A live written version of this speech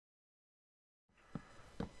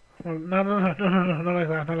Well, no, not like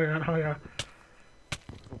that, not like that, not like that.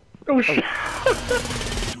 Oh shit!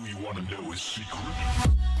 Do you want to know his secret?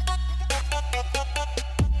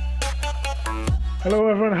 Hello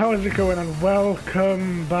everyone, how is it going, and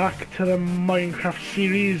welcome back to the Minecraft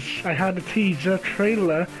series. I had a teaser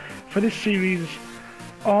trailer for this series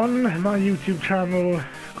on my YouTube channel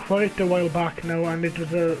quite a while back now, and it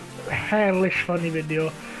was a hellish funny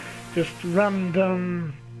video. Just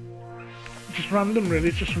random really,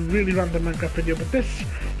 it's just a really random Minecraft video, but this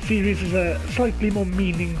series is slightly more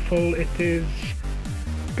meaningful. It is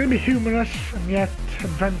going to be humorous and yet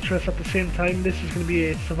adventurous at the same time. This is going to be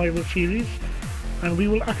a survival series, and we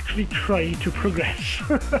will actually try to progress.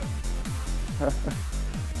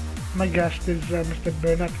 My guest is Mr.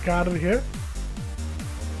 BURNETT-GAR here.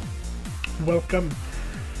 Welcome.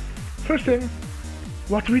 First thing,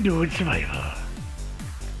 what do we do in survival?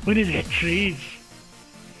 We need to get trees.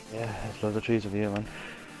 Yeah, there's loads of trees over here, man.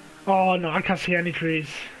 Oh no, I can't see any trees.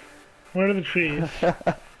 Where are the trees?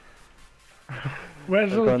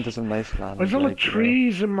 Where's all gone to some nice land. Where's all the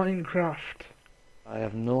trees in Minecraft? I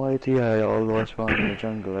have no idea how all those spawn in the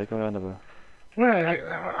jungle. I go on about.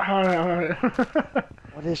 Where?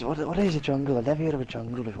 What is a jungle? I've never heard of a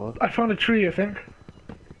jungle before. I found a tree, I think.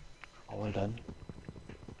 Oh, well done.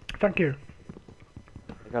 Thank you.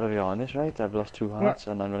 I gotta be honest, right? I've lost 2 hearts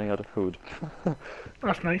and I'm running out of food.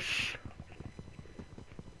 That's nice.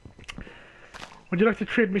 Would you like to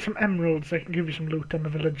trade me some emeralds? I can give you some loot. I'm a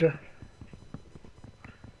villager.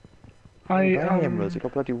 Emeralds, you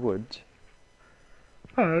got bloody wood.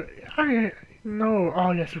 No.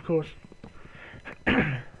 Oh yes, of course.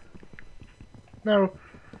 Now,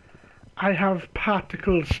 I have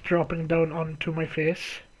particles dropping down onto my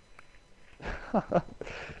face.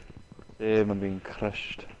 Same, I'm being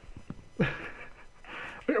crushed.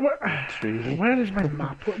 Where is my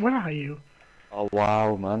map? Where are you? Oh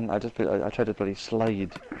wow, man! I tried to bloody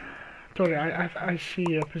slide. Sorry, I see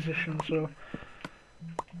your position, so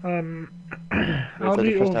I'll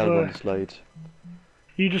be over. L1 to slide.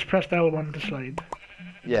 You just pressed L1 to slide.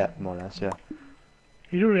 Yeah, more or less, yeah.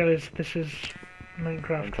 You do realise this is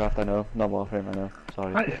Minecraft. Minecraft, I know. Not Warframe, I know.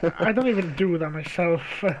 Sorry. I don't even do that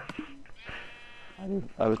myself.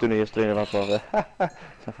 I was doing it yesterday and that's all.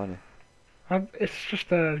 It's not funny. It's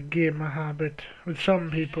just a gamer habit with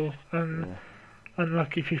some people and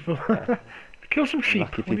unlucky people. Yeah. Kill some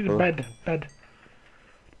sheep. We need a bed.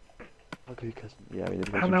 Okay, cause yeah, we need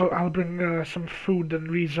to and I'll bring some food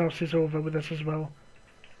and resources over with us as well.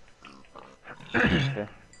 Okay.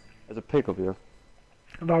 There's a pig over here.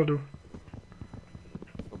 That'll do.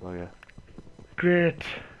 Oh yeah. Great.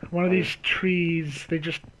 One of these trees, they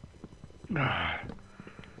just...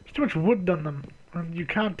 there's too much wood on them, and you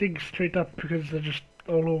can't dig straight up because they're just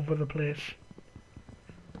all over the place.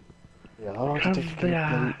 Yeah, how long does does it it they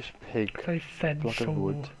are. take to pig I said block so. of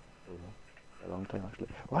wood? A long time actually.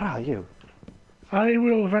 What are you? I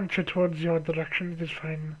will venture towards your direction, it is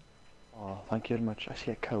fine. Oh, thank you very much. I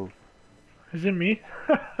see a cow. Is it me?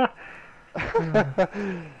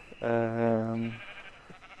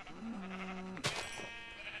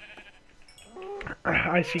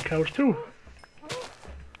 I see cows too.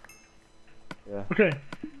 Yeah. Okay,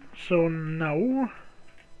 so now,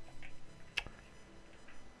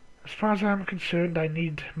 as far as I'm concerned, I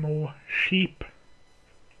need more sheep.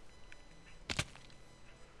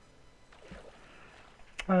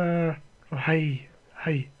 Hey,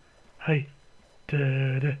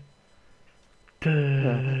 da-da,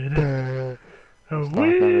 da-da. Oh, It's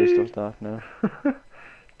dark now, it's still dark now.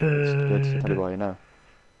 Let's tell you why now.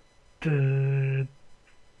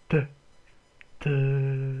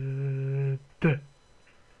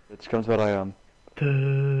 Let's come to where I am.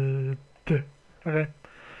 Okay.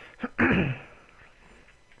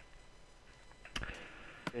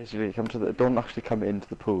 Basically, don't actually come into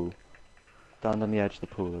the pool. Stand on the edge of the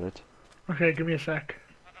pool, right? Okay, give me a sec.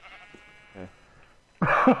 Okay.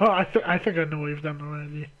 I think I know what you've done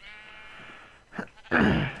already.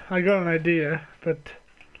 I got an idea, but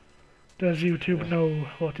does YouTube know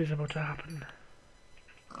what is about to happen?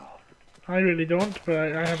 I really don't, but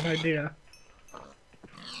I have an idea.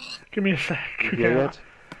 Give me a sec. Okay,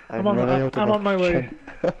 I'm on my way.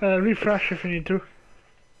 Refresh if you need to.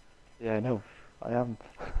 Yeah, I know. I am.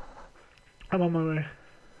 I'm on my way.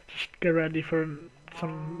 Just get ready for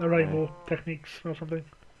some arrival techniques or something.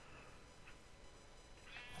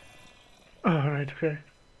 Alright, okay.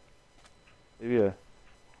 Yeah.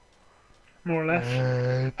 More or less.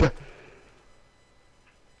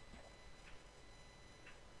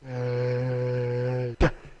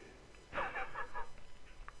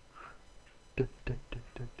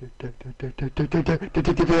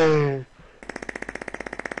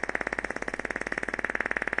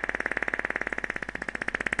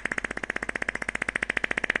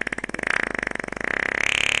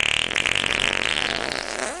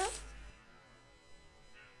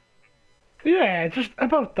 Yeah, just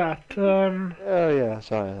about that. Oh yeah,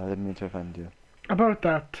 sorry, I didn't mean to offend you. About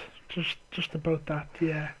that. Just about that.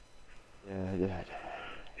 Yeah. Yeah.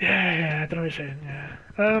 Yeah. I don't know what you're saying. Yeah.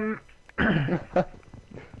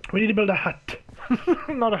 We need to build a hut,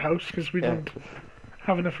 not a house, because we Yeah. don't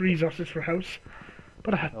have enough resources for a house.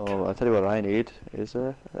 But a hut. Oh, I'll tell you what I need is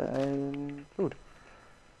food.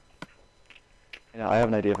 Yeah, I have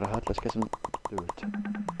an idea for a hut. Let's get some food.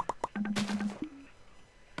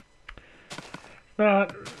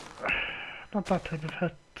 Not that type of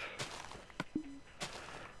hut.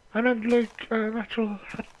 I meant like an actual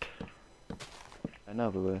hut. I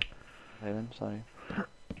know, but we're... Hey then, sorry.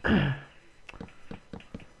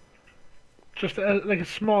 Just like a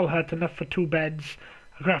small hut, enough for 2 beds,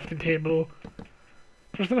 a crafting table.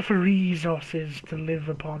 Just enough for resources to live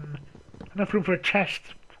upon. Enough room for a chest,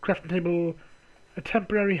 crafting table, a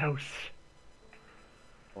temporary house.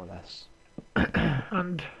 Or less.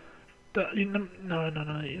 And... no,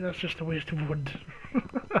 that's just a waste of wood.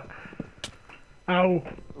 Ow.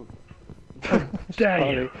 How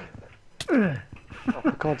dare you. Oh,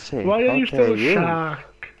 for God's sake. Why are how you still a dare you?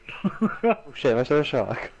 shark? Oh shit, am I still a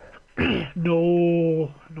shark?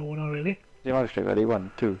 No, not really. The magic trick ready?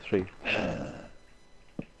 1, 2, 3.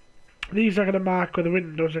 These are going to mark where the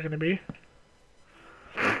windows are going to be.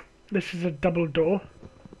 This is a double door.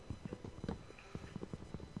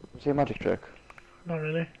 What's your magic trick? Not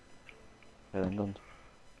really. Okay then, done.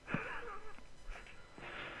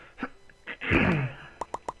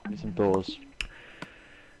 Need some doors.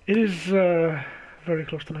 It is very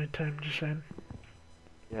close to night time, just saying.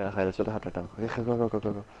 Yeah, okay, let's do the hut right now. Okay, go. Who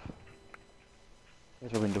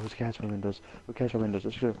cares about windows? Who cares about windows? Who cares about windows?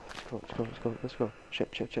 Let's go.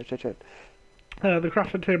 Shit. The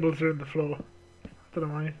crafting tables are in the floor. Don't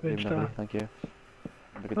know why they just Lovely, are. thank you.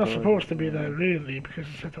 Not supposed to be there, really, because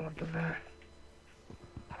I don't want them there.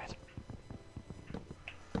 Damn it.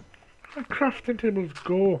 Where crafting tables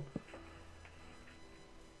go?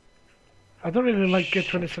 I don't really like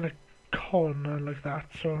it when it's in a corner like that,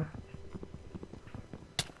 so...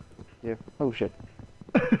 Yeah. Oh shit.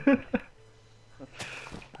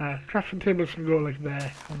 Crafting tables can go like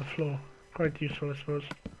there, on the floor. Quite useful, I suppose.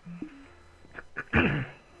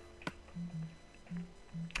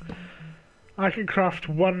 I can craft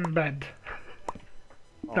 1 bed.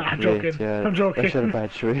 Oh, Nah, I'm great, joking. yeah. I'm joking. Let's share a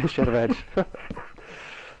bed, shall we? Share a bed.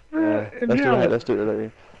 In let's do reality- it, let's do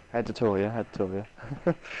it. Head to toe, yeah? Head to toe, yeah?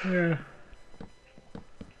 Yeah.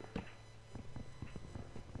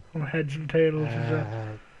 Or heads and tails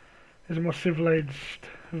is a more civilized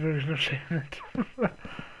version of saying it.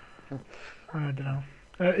 I don't know.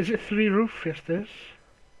 Is it 3 roof? Yes, it is.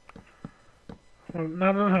 Well,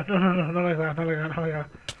 no, not like that, not like that.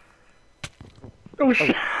 Oh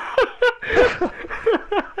shit!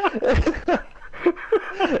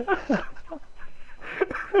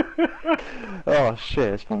 Oh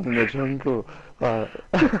shit, it's found in the jungle. Oh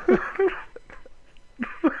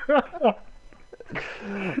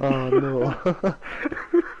no.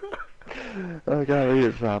 I can't believe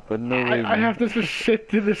it's happened, no way. I have to just sit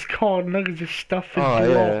in this corner because this stuff is Oh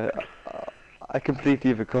blocked. yeah. I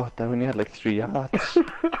completely forgot that when you had like 3 hearts.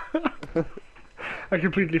 I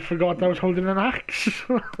completely forgot I was holding an axe.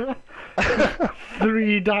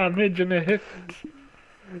 3 damage and a hit.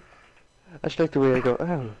 I just like the way I go,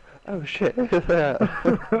 oh shit. Oh,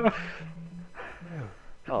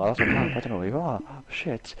 that's a map, I don't know where you are. Oh,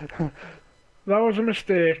 shit. That was a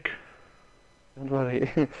mistake. Don't worry.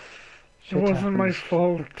 It Shit wasn't my happens.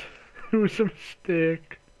 fault. It was a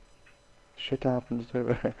mistake. Shit happens.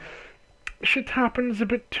 Shit happens a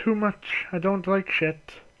bit too much. I don't like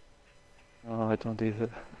shit. Oh, I don't either.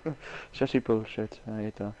 Especially bullshit. I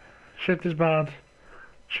hate that. Shit is bad.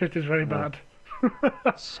 Shit is very bad.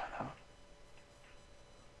 Son of...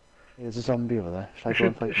 There's a zombie over there. Should I go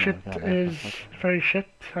and fight him? Shit No, I can't. is very shit.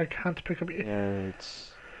 I can't pick up. Yeah,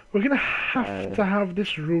 it's... We're gonna have to have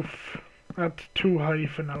this roof at 2 high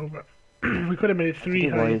for now, but we could have made it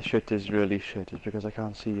 3 Why high. shit is really shit is because I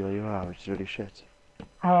can't see where you are, which is really shit.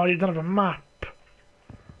 Oh, you don't have a map.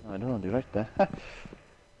 No, I don't want to do right there. I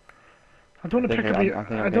don't want to pick up your... I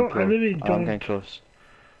really I'm don't. getting close.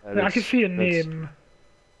 I can see your name.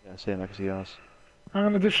 Yeah, same, I can see yours. I'm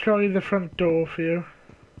gonna destroy the front door for you.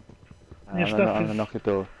 Your stuff I'm is... gonna knock the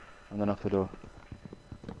door. I'm gonna knock the door.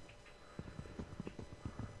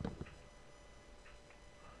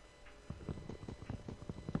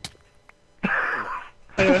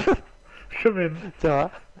 Hiya. Come in.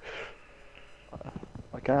 Dad?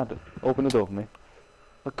 I can't. Open the door for me.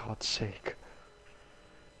 For God's sake.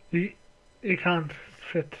 You can't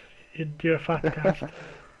fit. You're a fat cat.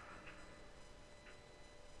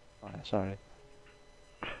 Oh, sorry.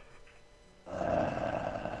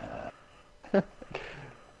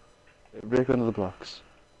 Break one of the blocks.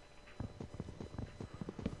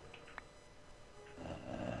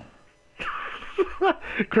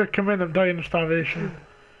 Quick, come in, I'm dying of starvation.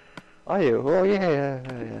 Are you? Oh yeah.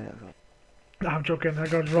 I'm joking, I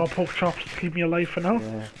got raw pork chops to keep me alive for now.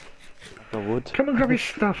 Yeah. I've got wood. Come and grab your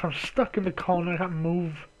stuff, I'm stuck in the corner, I can't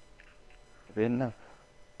move. Be in now.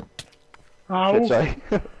 Ow! Shit, sorry.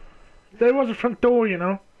 There was a front door, you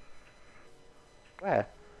know. Where?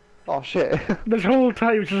 Oh shit. This whole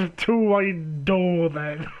time it's just a too-wide door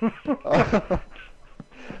then.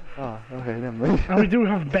 Oh, okay, never mind. And we do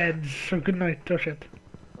have beds, so good night, oh shit.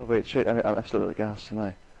 Oh wait, shit, I'm still at the gas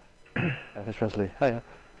tonight. Elvis Presley, hiya.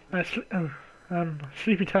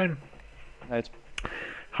 Sleepy time. Night.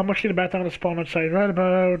 How much can you bet I'm gonna spawn outside? Right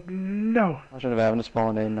about... no. I shouldn't have having to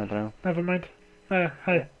spawn in, I don't know. Never mind.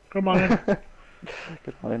 Hi. Good morning.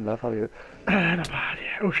 Good morning, love, how are you? Not bad,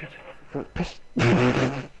 yeah. Oh shit. Piss.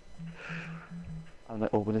 I'm gonna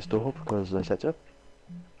open this door because I said so.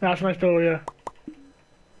 That's a nice door, yeah.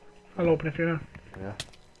 I'll open it for you now. Yeah.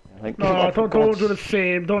 Like, No, don't do the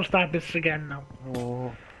same. Don't start this again now.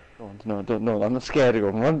 Oh, don't, no, I'm not scared of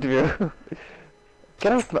going on to you.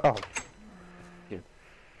 Get out, oh. Here.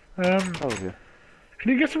 How are you?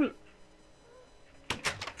 Can you get some...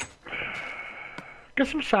 get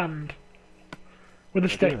some sand? With a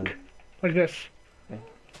stick. Like this. Okay.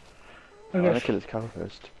 Like I'm gonna this. kill this cow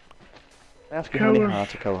first. I ask you how many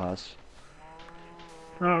hearts a cow has.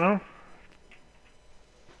 I don't know.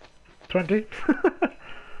 20?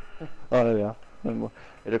 Oh, there we are.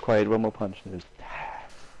 It required one more punch. There's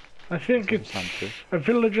I think it's... a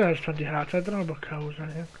villager has 20 hearts. I don't know about cows or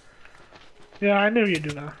anything. Yeah, I knew you'd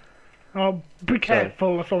do that. Oh, be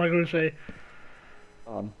careful, that's all I'm going to say.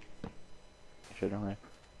 I should, don't I?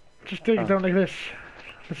 Just dig it down like this.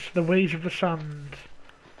 It's the waves of the sand.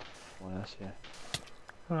 Oh, yes, yeah.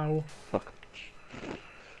 Oh. Fuck.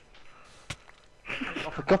 Oh,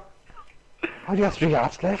 for God. How do you have 3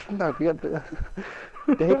 hearts left now? We got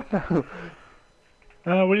dead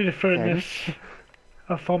now. We need a furnace.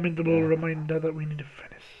 A formidable reminder that we need a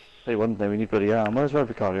furnace. Say one thing, we need bloody armor as well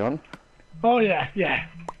to carry on. Oh yeah.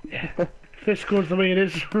 If this goes the way it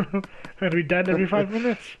is, I'm gonna be dead every 5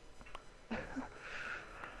 minutes.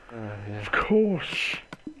 Yeah. Of course.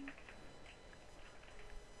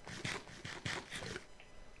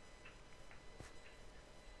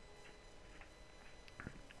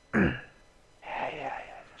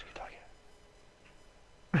 Just keep talking.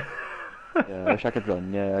 Yeah, I wish I could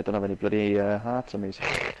run. Yeah, I don't have any bloody hearts on me.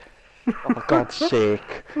 Oh, for God's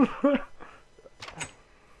sake.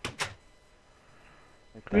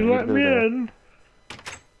 You let me in?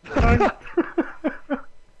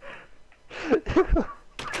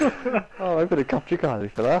 Oh, I've got a capture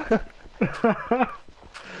card for that.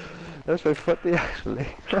 That's my footy, actually.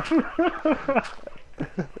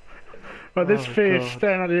 But this face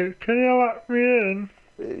staring at you, can you let me in?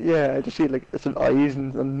 Yeah, I just see like some eyes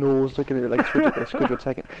and a nose looking at me like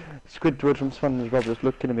Squidward from SpongeBob just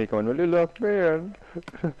looking at me going, will you let me in?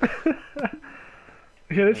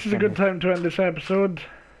 Yeah, this is a good time to end this episode.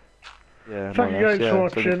 Yeah, Thank you guys for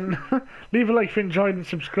watching. Leave a like if you enjoyed and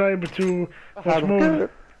subscribe to watch more.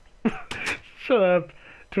 Shut up.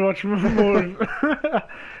 To watch more.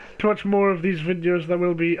 To watch more of these videos that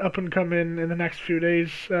will be up and coming in the next few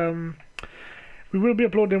days. We will be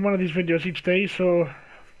uploading one of these videos each day, so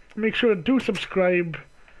make sure to subscribe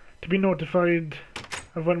to be notified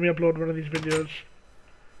of when we upload one of these videos.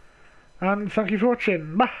 And thank you for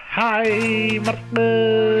watching. Bye,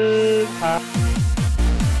 Martin.